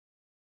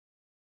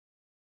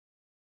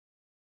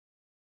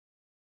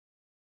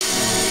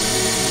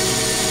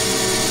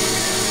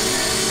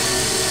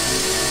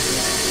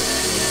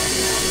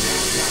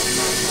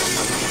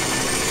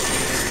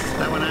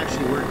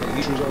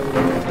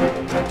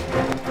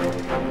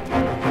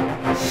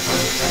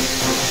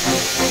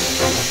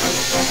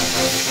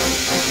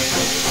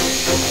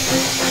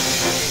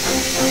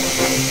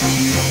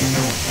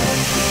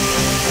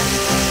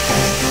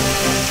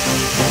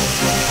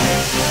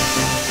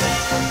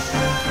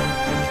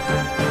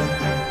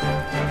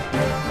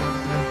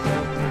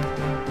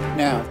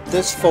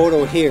This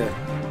photo here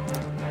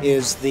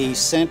is the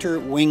center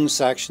wing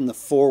section, the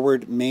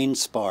forward main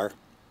spar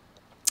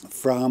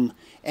from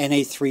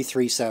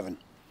NA337.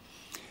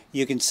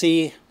 You can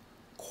see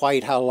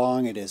quite how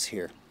long it is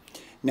here.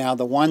 Now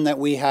the one that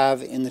we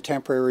have in the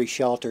temporary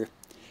shelter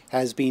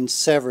has been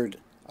severed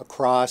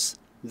across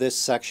this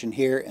section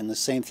here, and the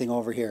same thing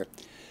over here.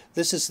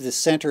 This is the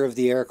center of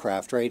the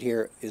aircraft right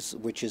here,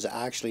 which is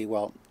actually,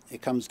 well,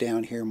 it comes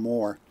down here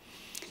more.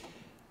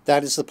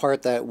 That is the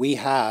part that we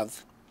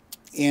have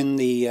in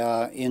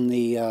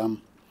the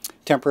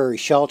temporary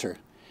shelter,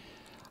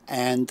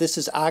 and this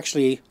is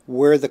actually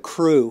where the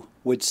crew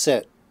would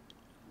sit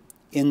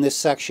in this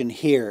section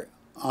here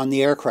on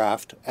the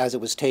aircraft as it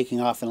was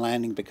taking off and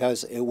landing,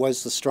 because it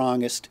was the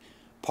strongest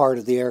part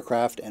of the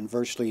aircraft and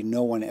virtually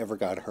no one ever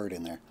got hurt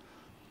in there.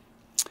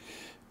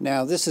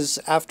 Now this is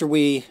after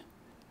we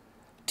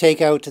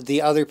take out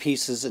the other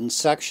pieces and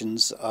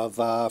sections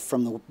of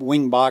from the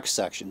wing box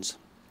sections.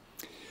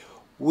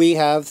 We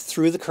have,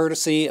 through the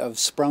courtesy of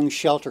Sprung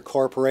Shelter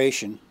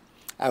Corporation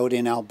out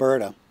in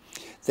Alberta,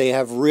 they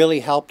have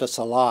really helped us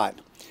a lot.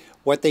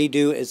 What they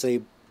do is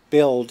they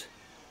build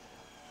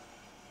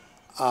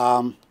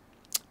quite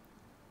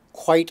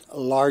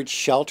large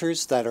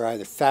shelters that are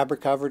either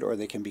fabric covered or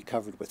they can be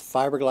covered with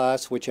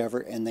fiberglass, whichever,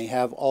 and they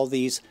have all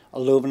these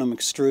aluminum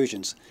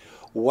extrusions.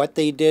 What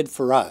they did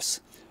for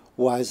us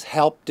was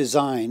help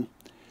design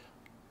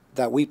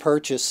that we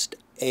purchased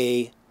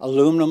a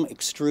aluminum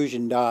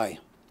extrusion die.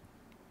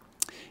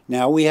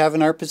 Now we have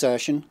in our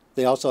possession,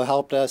 they also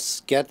helped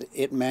us get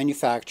it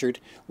manufactured.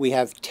 We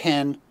have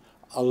 10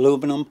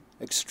 aluminum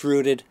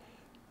extruded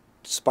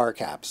spar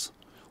caps,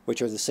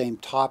 which are the same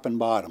top and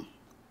bottom.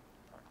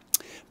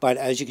 But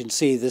as you can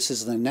see, this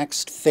is the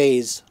next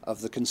phase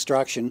of the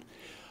construction.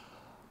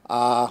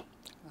 I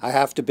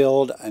have to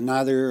build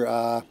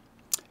another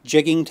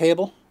jigging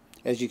table.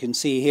 As you can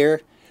see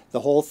here,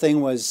 the whole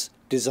thing was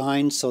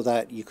designed so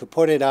that you could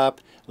put it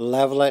up,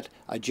 level it,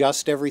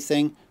 adjust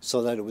everything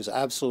so that it was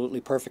absolutely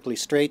perfectly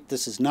straight.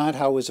 This is not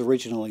how it was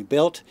originally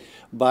built,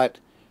 but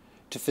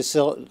to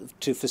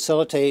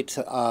facilitate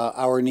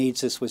our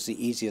needs, this was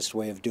the easiest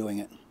way of doing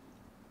it.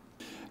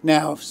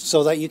 Now,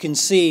 so that you can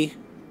see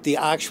the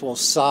actual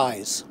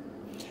size,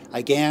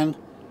 again,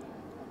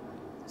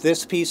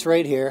 this piece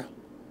right here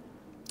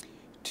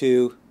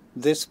to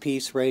this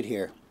piece right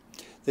here.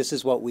 This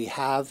is what we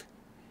have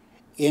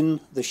in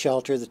the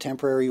shelter, the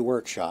temporary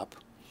workshop,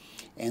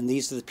 and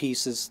these are the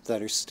pieces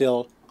that are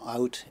still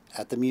out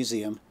at the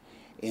museum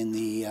in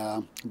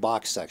the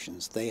box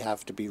sections. They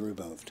have to be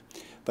removed.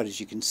 But as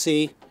you can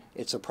see,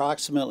 it's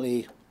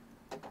approximately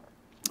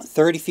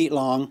 30 feet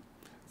long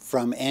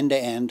from end to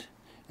end,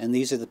 and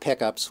these are the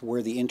pickups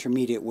where the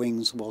intermediate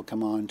wings will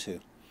come on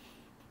to.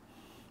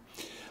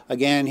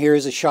 Again,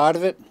 here's a shot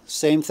of it,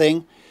 same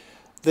thing.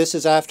 This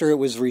is after it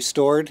was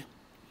restored.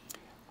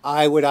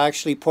 I would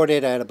actually put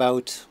it at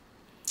about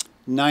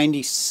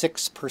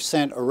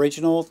 96%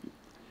 original.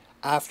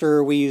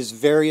 After we used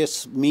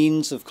various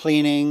means of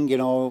cleaning, you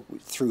know,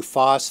 through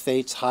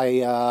phosphates,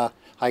 high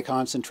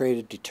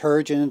concentrated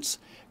detergents,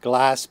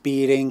 glass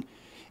beading,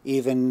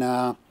 even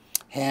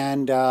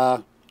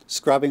hand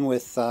scrubbing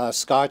with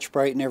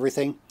Scotch-Brite and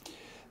everything.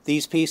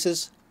 These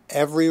pieces,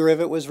 every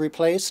rivet was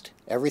replaced,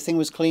 everything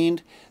was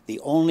cleaned. The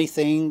only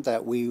thing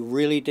that we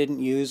really didn't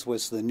use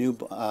was the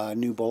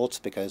new bolts,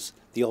 because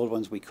the old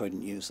ones we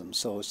couldn't use them.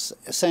 So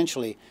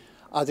essentially,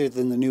 other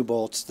than the new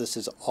bolts, this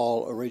is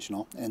all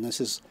original, and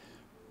this is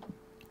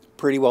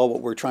pretty well what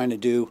we're trying to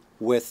do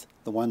with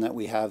the one that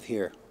we have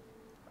here.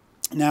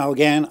 Now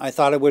again, I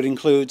thought I would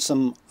include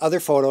some other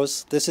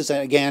photos. This is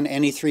again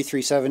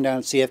NA337 down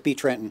at CFB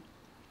Trenton.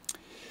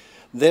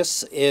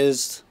 This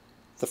is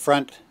the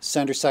front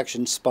center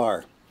section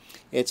spar.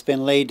 It's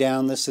been laid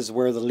down. This is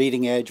where the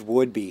leading edge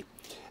would be.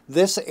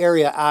 This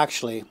area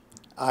actually,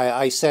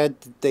 I said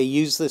they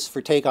use this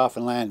for takeoff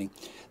and landing.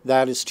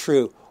 That is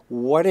true.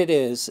 What it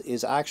is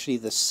actually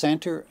the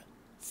center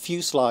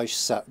fuselage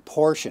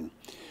portion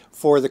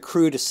for the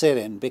crew to sit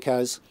in,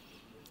 because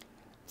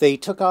they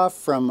took off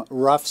from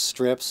rough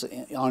strips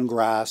on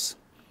grass.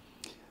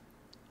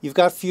 You've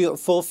got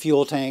full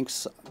fuel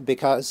tanks,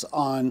 because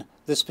on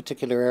this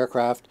particular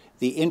aircraft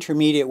the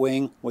intermediate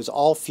wing was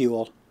all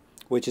fuel,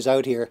 which is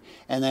out here,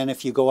 and then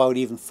if you go out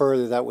even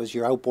further, that was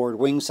your outboard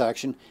wing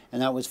section,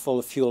 and that was full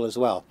of fuel as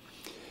well.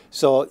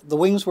 So the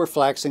wings were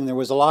flexing, there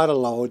was a lot of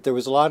load, there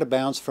was a lot of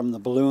bounce from the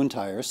balloon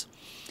tires.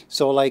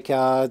 So like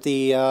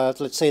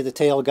let's say the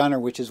tail gunner,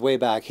 which is way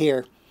back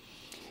here,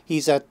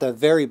 he's at the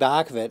very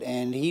back of it,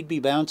 and he'd be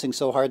bouncing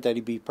so hard that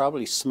he'd be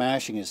probably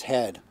smashing his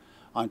head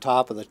on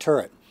top of the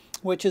turret,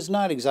 which is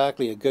not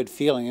exactly a good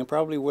feeling. It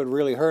probably would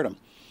really hurt him.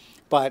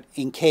 But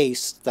in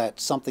case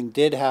that something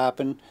did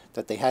happen,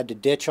 that they had to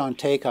ditch on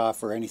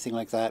takeoff or anything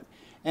like that,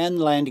 and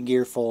landing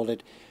gear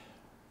folded,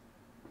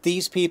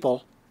 these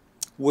people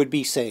would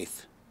be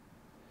safe,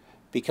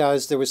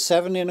 because there was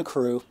 7 in a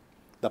crew.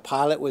 The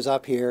pilot was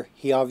up here.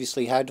 He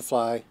obviously had to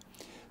fly.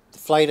 The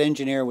flight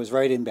engineer was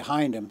right in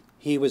behind him.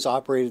 He was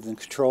operating the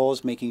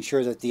controls, making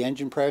sure that the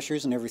engine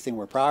pressures and everything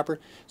were proper.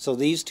 So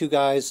these two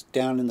guys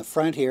down in the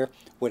front here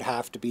would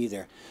have to be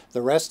there.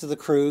 The rest of the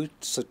crew,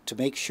 so to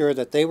make sure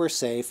that they were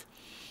safe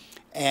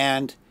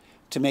and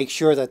to make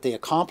sure that they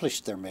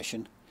accomplished their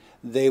mission,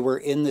 they were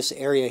in this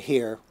area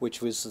here, which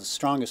was the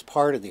strongest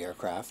part of the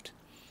aircraft,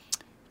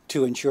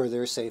 to ensure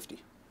their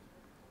safety.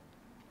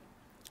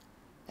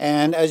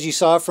 And as you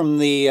saw from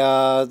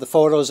the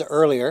photos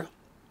earlier,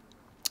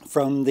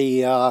 from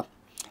the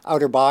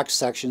outer box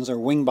sections or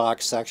wing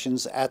box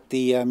sections at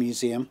the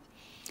museum,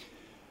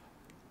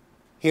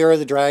 here are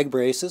the drag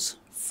braces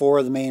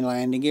for the main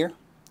landing gear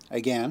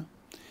again,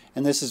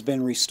 and this has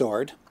been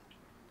restored.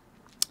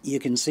 You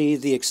can see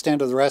the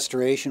extent of the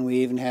restoration. We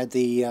even had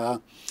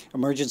the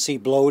emergency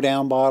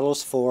blowdown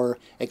bottles for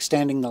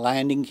extending the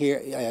landing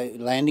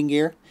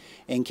gear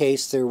in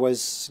case there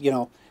was, you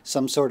know,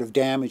 some sort of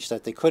damage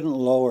that they couldn't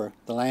lower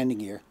the landing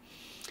gear.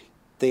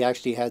 They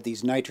actually had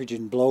these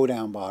nitrogen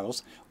blowdown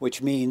bottles,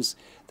 which means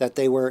that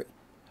they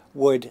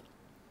would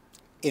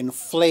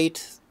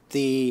inflate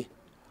the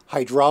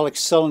hydraulic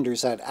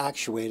cylinders that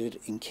actuated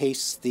in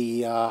case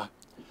the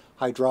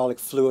hydraulic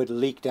fluid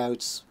leaked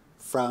out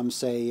from,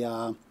 say,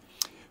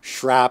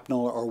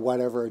 shrapnel or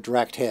whatever, a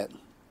direct hit.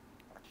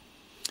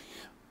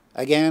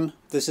 Again,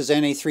 this is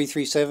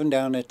NA337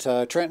 down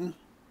at Trenton.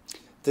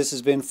 This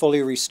has been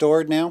fully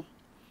restored now.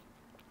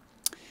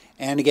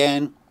 And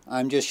again,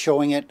 I'm just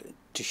showing it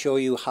to show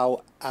you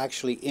how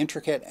actually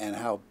intricate and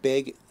how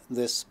big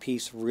this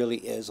piece really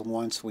is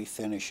once we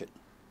finish it.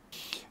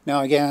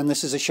 Now again,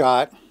 this is a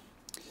shot.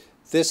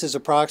 This is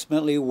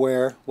approximately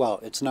where, well,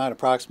 it's not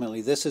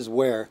approximately, this is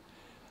where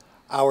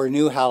our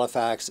new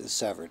Halifax is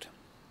severed.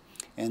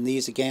 And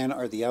these again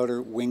are the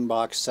outer wing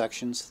box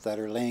sections that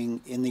are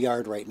laying in the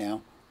yard right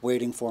now,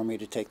 waiting for me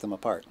to take them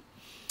apart.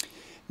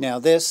 Now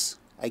this,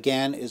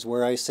 again, is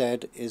where I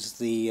said is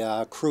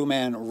the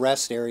crewman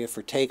rest area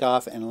for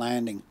takeoff and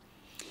landing.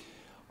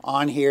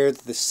 On here,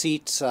 the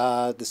seats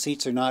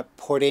are not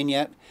put in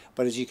yet,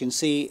 but as you can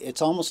see,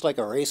 it's almost like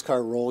a race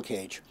car roll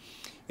cage.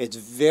 It's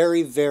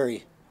very,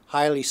 very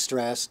highly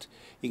stressed.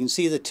 You can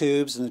see the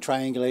tubes and the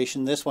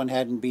triangulation. This one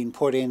hadn't been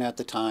put in at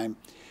the time.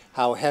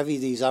 How heavy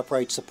these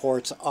upright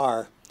supports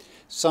are.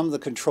 Some of the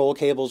control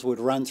cables would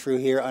run through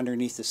here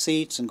underneath the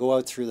seats and go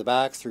out through the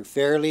back through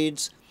fair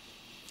leads.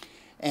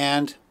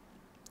 And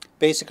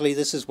basically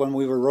this is when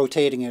we were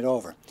rotating it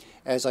over.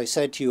 As I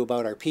said to you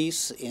about our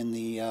piece in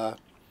the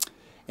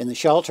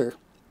shelter,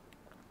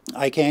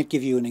 I can't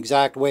give you an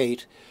exact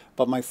weight,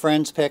 but my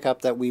friend's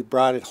pickup that we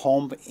brought it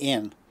home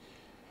in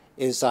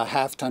is a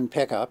half-ton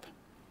pickup,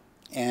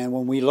 and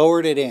when we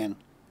lowered it in,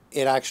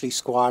 it actually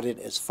squatted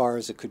as far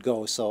as it could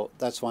go. So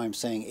that's why I'm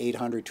saying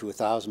 800 to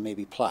 1,000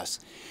 maybe plus.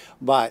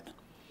 But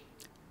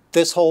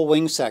this whole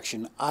wing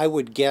section, I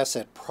would guess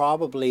at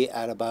probably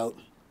at about,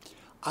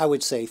 I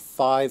would say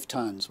 5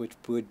 tons, which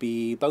would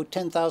be about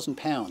 10,000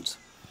 pounds.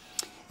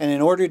 And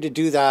in order to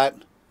do that,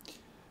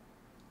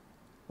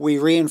 we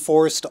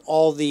reinforced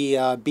all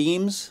the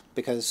beams,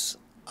 because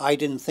I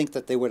didn't think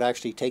that they would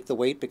actually take the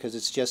weight, because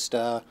it's just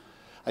a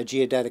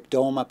geodetic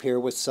dome up here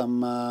with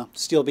some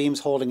steel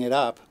beams holding it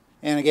up.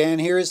 And again,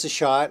 here is the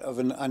shot of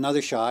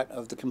another shot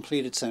of the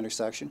completed center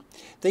section.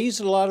 They used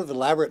a lot of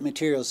elaborate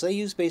materials. They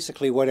used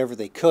basically whatever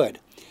they could.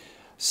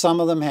 Some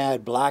of them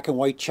had black and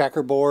white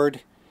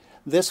checkerboard.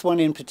 This one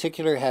in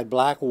particular had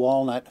black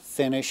walnut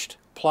finished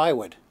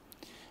plywood.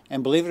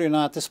 And believe it or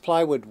not, this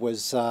plywood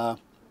was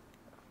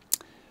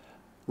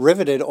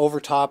riveted over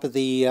top of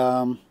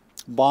the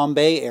bomb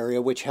bay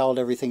area, which held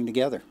everything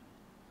together.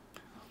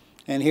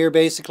 And here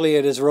basically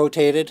it is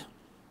rotated.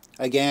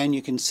 Again,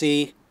 you can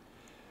see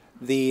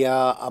the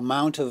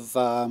amount of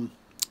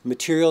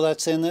material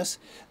that's in this.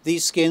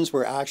 These skins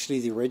were actually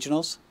the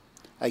originals.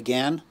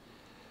 Again,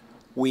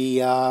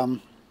 we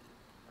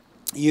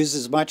use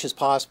as much as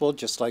possible,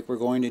 just like we're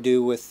going to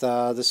do with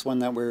this one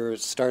that we're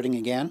starting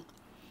again.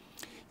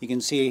 You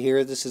can see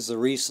here, this is the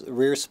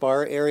rear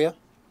spar area.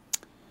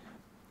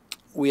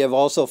 We have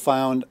also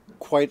found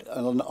quite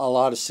a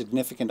lot of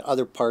significant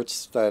other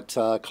parts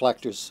that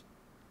collectors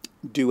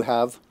do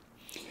have.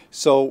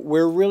 So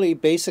we're really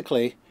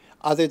basically,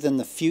 other than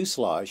the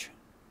fuselage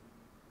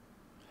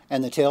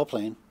and the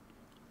tailplane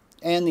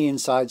and the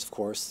insides, of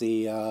course,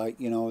 the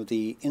you know,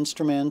 the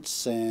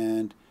instruments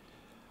and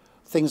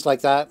things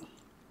like that,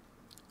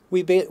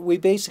 we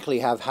basically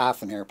have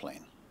half an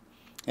airplane,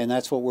 and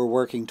that's what we're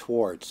working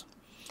towards.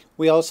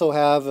 We also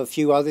have a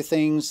few other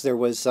things. There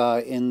was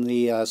in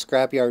the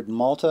scrapyard in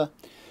Malta.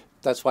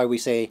 That's why we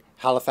say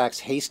Halifax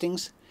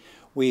Hastings.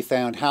 We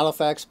found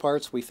Halifax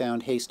parts, we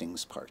found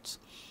Hastings parts,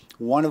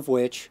 one of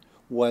which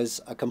was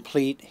a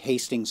complete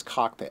Hastings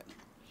cockpit.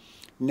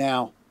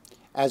 Now,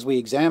 as we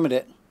examined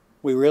it,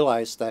 we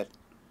realized that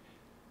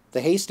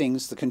the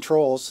Hastings, the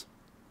controls,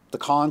 the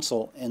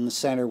console in the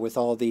center with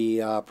all the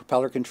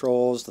propeller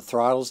controls, the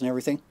throttles and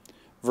everything,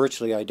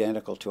 virtually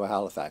identical to a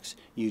Halifax.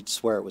 You'd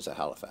swear it was a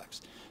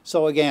Halifax.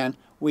 So again,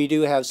 we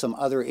do have some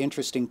other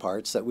interesting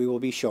parts that we will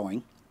be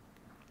showing.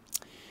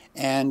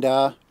 And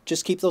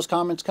just keep those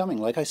comments coming.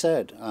 Like I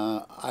said,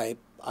 I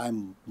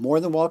I'm more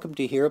than welcome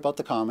to hear about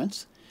the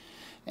comments,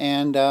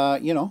 and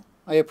you know,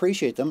 I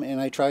appreciate them and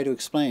I try to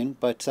explain.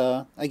 But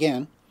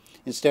again,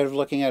 instead of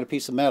looking at a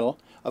piece of metal,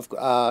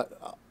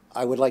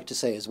 I would like to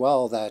say as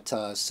well that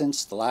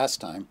since the last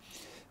time,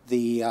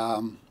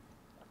 the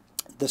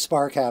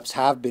spar caps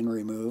have been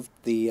removed,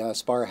 the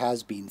spar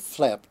has been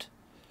flipped,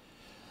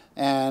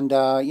 and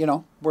you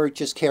know, we're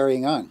just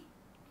carrying on.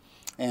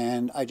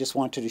 And I just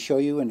wanted to show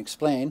you and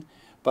explain,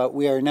 but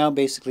we are now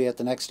basically at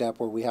the next step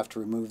where we have to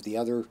remove the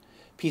other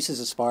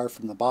pieces of spar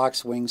from the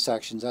box wing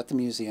sections at the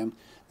museum,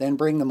 then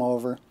bring them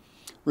over,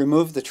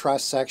 remove the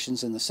truss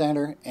sections in the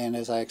center, and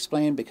as I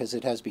explained, because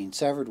it has been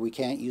severed, we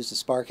can't use the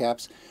spar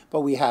caps,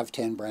 but we have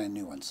 10 brand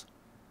new ones.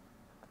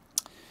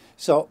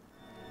 So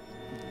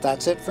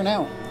that's it for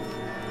now.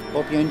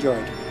 Hope you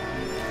enjoyed.